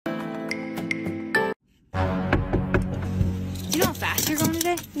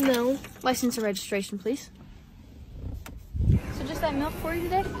License and registration, please. So just that milk for you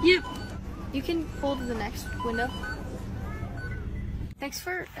today? Yep. You can pull to the next window. Thanks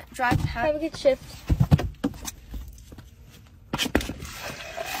for driving. Have a good shift. I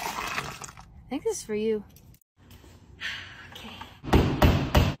think this is for you. Okay.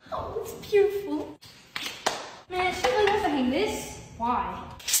 Oh, it's beautiful. Man, she really wants to hang this. Why?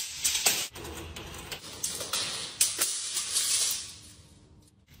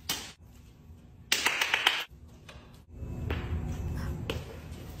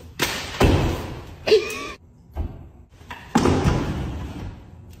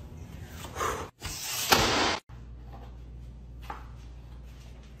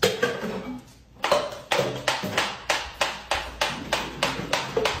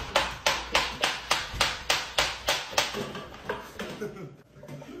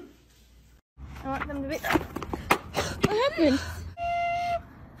 I want them to be. What happened?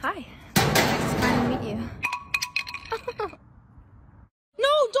 Hi. Nice to finally meet you. No,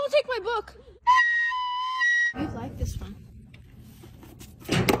 don't take my book. You like this one.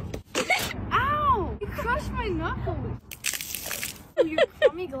 Ow! You crushed my knuckles. Oh, your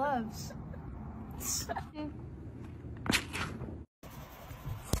crummy gloves.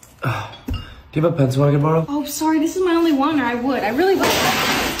 Do you have a pencil I can borrow? Oh, sorry. This is my only one, or I would. I really would.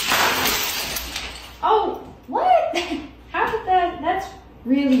 Oh, what? How did that? That's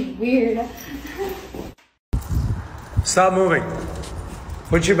really weird. Stop moving.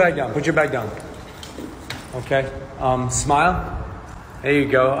 Put your bag down. Put your bag down. Okay. Smile. There you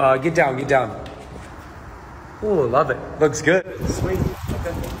go. Get down. Get down. Ooh, love it. Looks good. Sweet.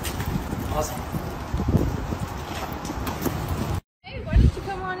 Okay. Awesome. Hey, why don't you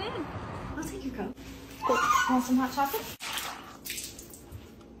come on in? I'll take your coat. Want some hot chocolate?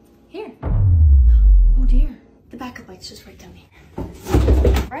 Here. Oh dear. The backup light's just right down here.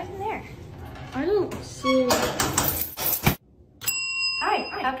 Right in there. I don't see. Hi.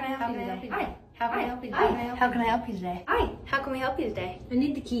 How can I help you today? Hi. How can I help you today? How can I help you today? Hi. How can we help you today? I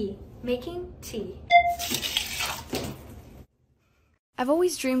need the key. Making tea. I've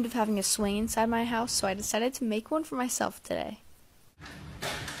always dreamed of having a swing inside my house, so I decided to make one for myself today.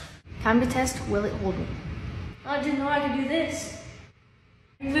 Time to test, will it hold me? I didn't know I could do this.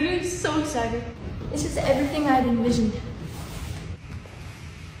 I'm literally so excited. This is everything I've envisioned.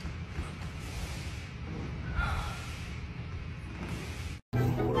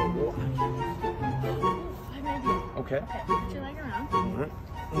 Okay. Okay, put your leg around. Alright.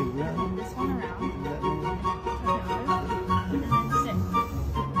 This one around. And then sit.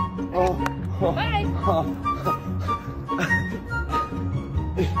 Oh. Bye!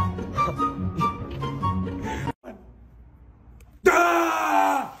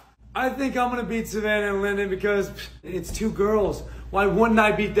 I think I'm gonna beat Savannah and Lyndon because it's two girls. Why wouldn't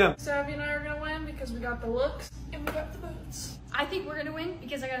I beat them? Savvy and I are gonna win because we got the looks and we got the boots. I think we're gonna win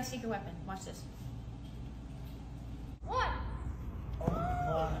because I got a secret weapon. Watch this. What?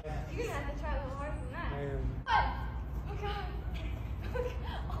 You're gonna have to try a little harder than that. What? Oh god.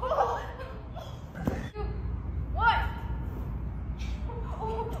 Oh. What? Oh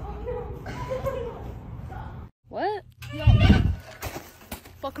no. What? No.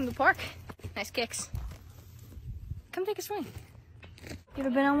 Welcome to the park. Nice kicks. Come take a swing. You ever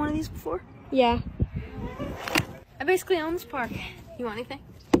been on one of these before? Yeah. I basically own this park. You want anything?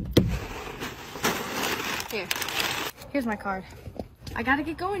 Here. Here's my card. I gotta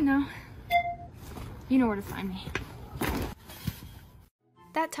get going now. You know where to find me.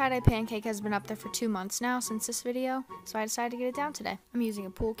 That tie-dye pancake has been up there for 2 months now since this video, so I decided to get it down today. I'm using a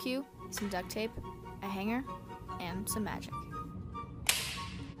pool cue, some duct tape, a hanger, and some magic.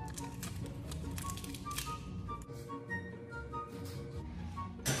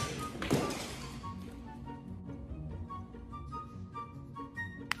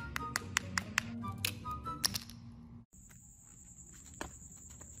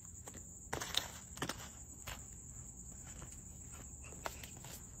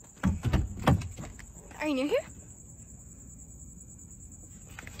 Are you new here?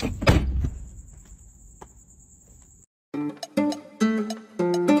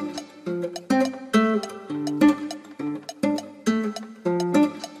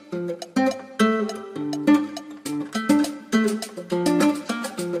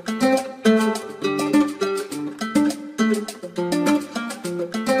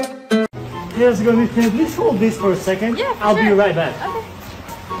 Yes, can you please hold this for a second? Yeah, for I'll sure. be right back. Okay.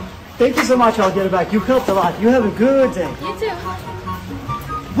 Thank you so much. I'll get it back. You helped a lot. You have a good day. You too.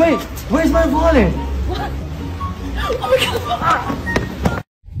 Wait, where's my wallet? What? Oh my god.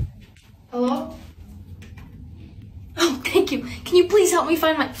 Hello? Oh, thank Thank you. Can you please help me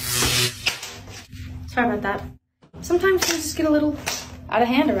find my... Sorry about that. Sometimes things just get a little out of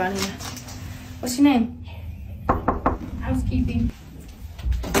hand around here. What's your name? Housekeeping.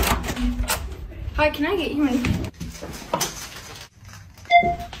 Hi, can I get you anything?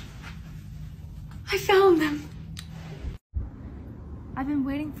 I found them. I've been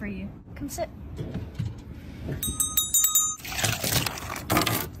waiting for you. Come sit.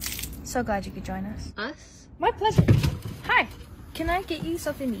 So glad you could join us. Us? My pleasure. Hi. Can I get you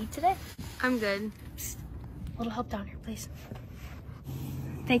something to eat today? I'm good. Psst. A little help down here, please.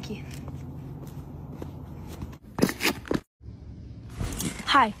 Thank you.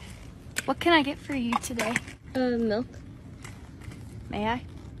 Hi. What can I get for you today? Milk. May I?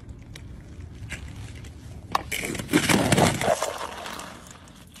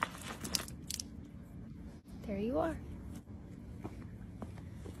 There you are.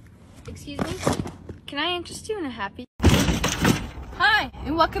 Excuse me? Can I interest you in a happy... Hi,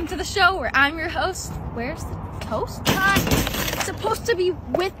 and welcome to the show where I'm your host. Where's the toast? Hi. It's supposed to be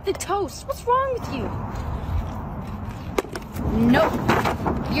with the toast. What's wrong with you? Nope.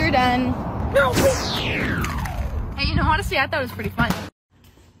 You're done. No, please. Hey, you know, honestly, I thought it was pretty fun.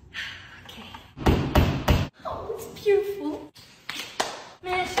 Okay. Oh, it's beautiful.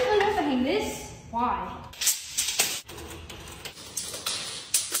 Man, should I really have to hang this? Why?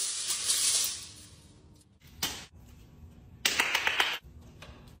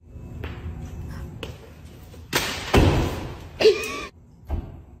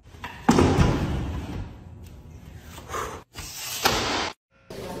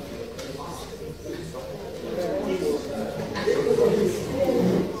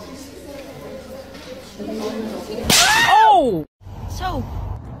 Oh! So,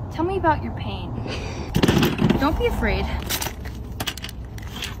 tell me about your pain. Don't be afraid.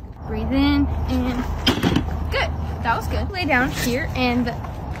 Breathe in and good. That was good. Lay down here and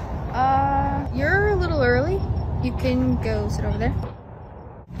you're a little early. You can go sit over there.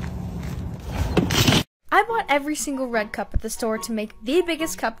 I bought every single red cup at the store to make the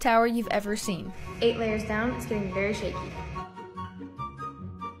biggest cup tower you've ever seen. 8 layers down, it's getting very shaky.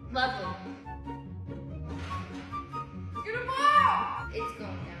 Lovely. It's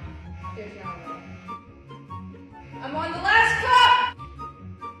going down. There's no way. I'm on the last cup!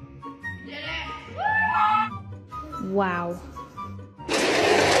 Did it! Wow.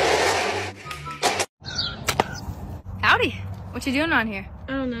 Howdy. What you doing on here?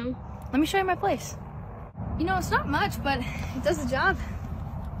 I don't know. Let me show you my place. You know, it's not much, but it does the job.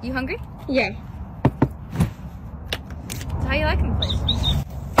 You hungry? Yeah. So how you liking the place?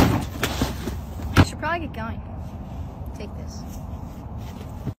 I should probably get going. Take this.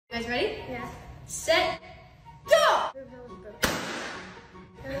 You guys ready? Yeah. Set, go!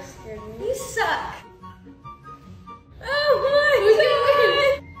 That scared me. You suck. Oh my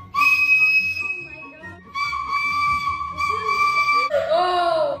god! Oh my god!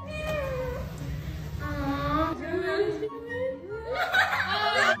 Oh.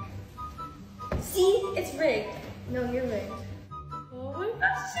 See? It's rigged. No, you're rigged. Oh my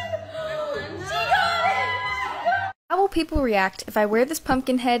gosh. How will people react if I wear this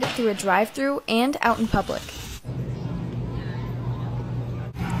pumpkin head through a drive-thru and out in public?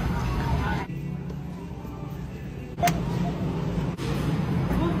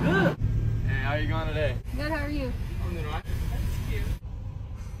 Hey, how you going today? Good, how are you? I'm doing alright.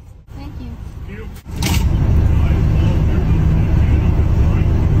 Thank you.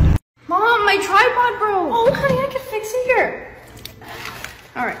 Mom, my tripod broke! Oh, honey, I can fix it here.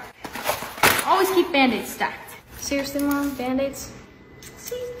 Alright. Always keep Band-Aids stacked. Seriously, Mom? Band-Aids?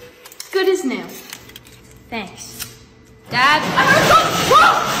 See? Good as new. Thanks. Dad?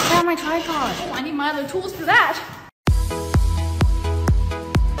 Whoa! Dad, my tripod. Oh, I need my other tools for that.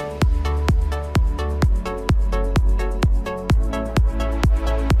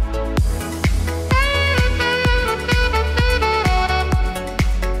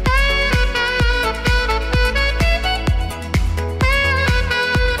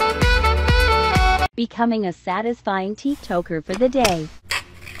 Becoming a satisfying TikToker for the day.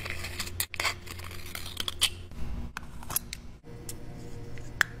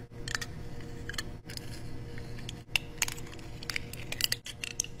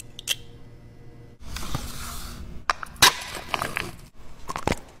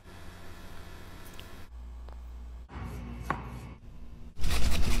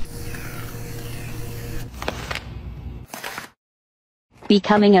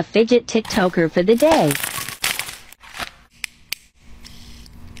 Becoming a fidget TikToker for the day.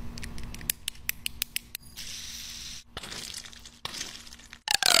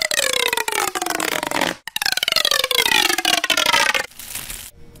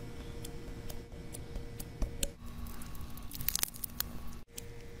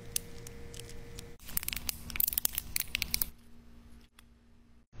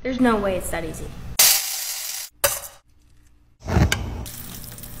 There's no way it's that easy.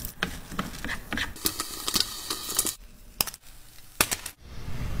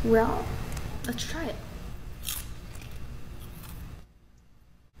 Well, let's try it.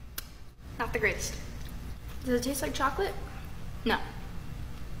 Not the greatest. Does it taste like chocolate? No.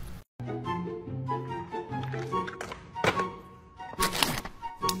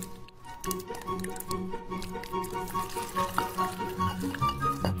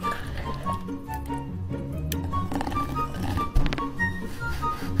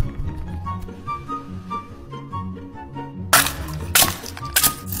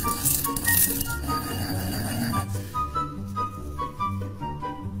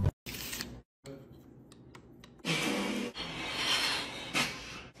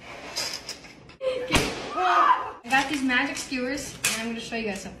 I got these magic skewers, and I'm gonna show you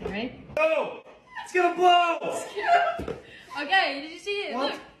guys something, right? Oh! It's gonna blow! Okay, did you see it?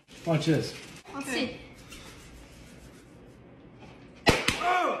 What? Look. Watch this. Let's see.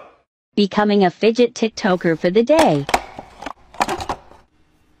 Becoming a fidget TikToker for the day.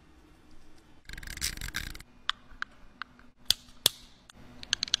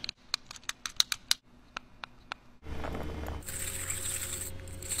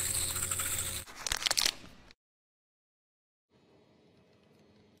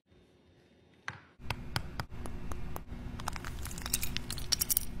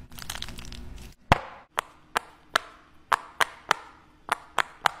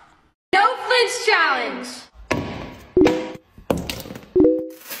 No flinch challenge.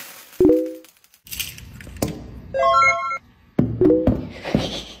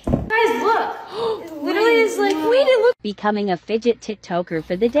 Guys, look. It literally is like, wait, it looks. Becoming a fidget TikToker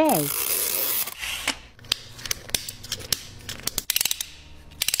for the day.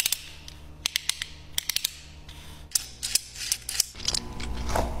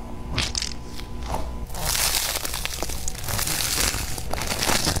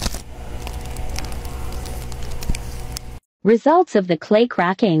 Results of the clay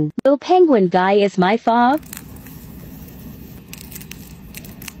cracking. Little penguin guy is my fob.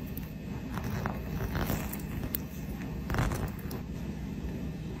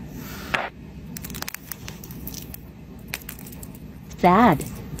 Sad.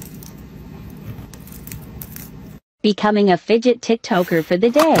 Becoming a fidget TikToker for the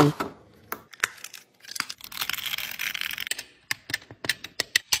day.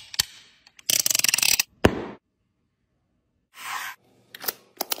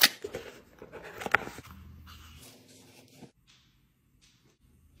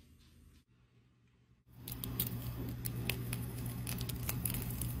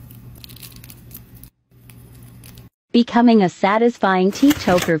 Becoming a satisfying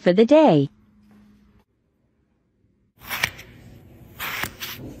TikToker for the day.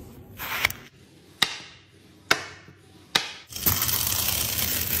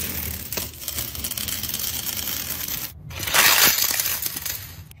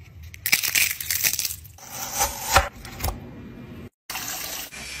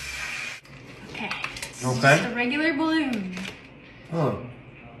 Okay. Okay. Just a regular balloon. Oh.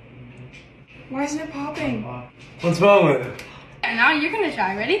 Why isn't it popping? What's wrong with it? And now you're gonna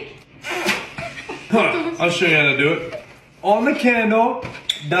try. Ready? I'll show you how to do it. On the candle,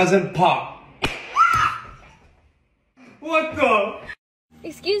 doesn't pop. What the?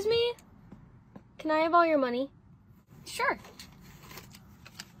 Excuse me? Can I have all your money? Sure.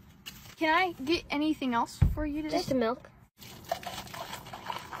 Can I get anything else for you today? Just a milk.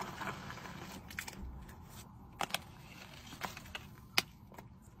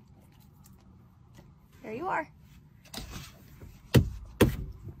 There you are.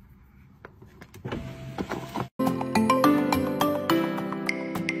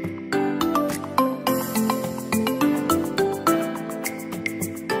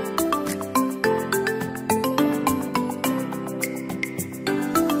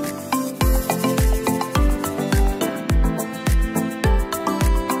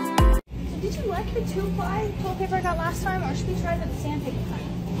 Did you like the 2-ply toilet paper I got last time, or should we try the sandpaper kind?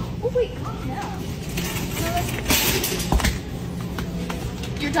 Oh wait, calm down. No,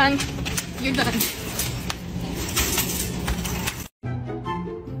 you're done. You're done.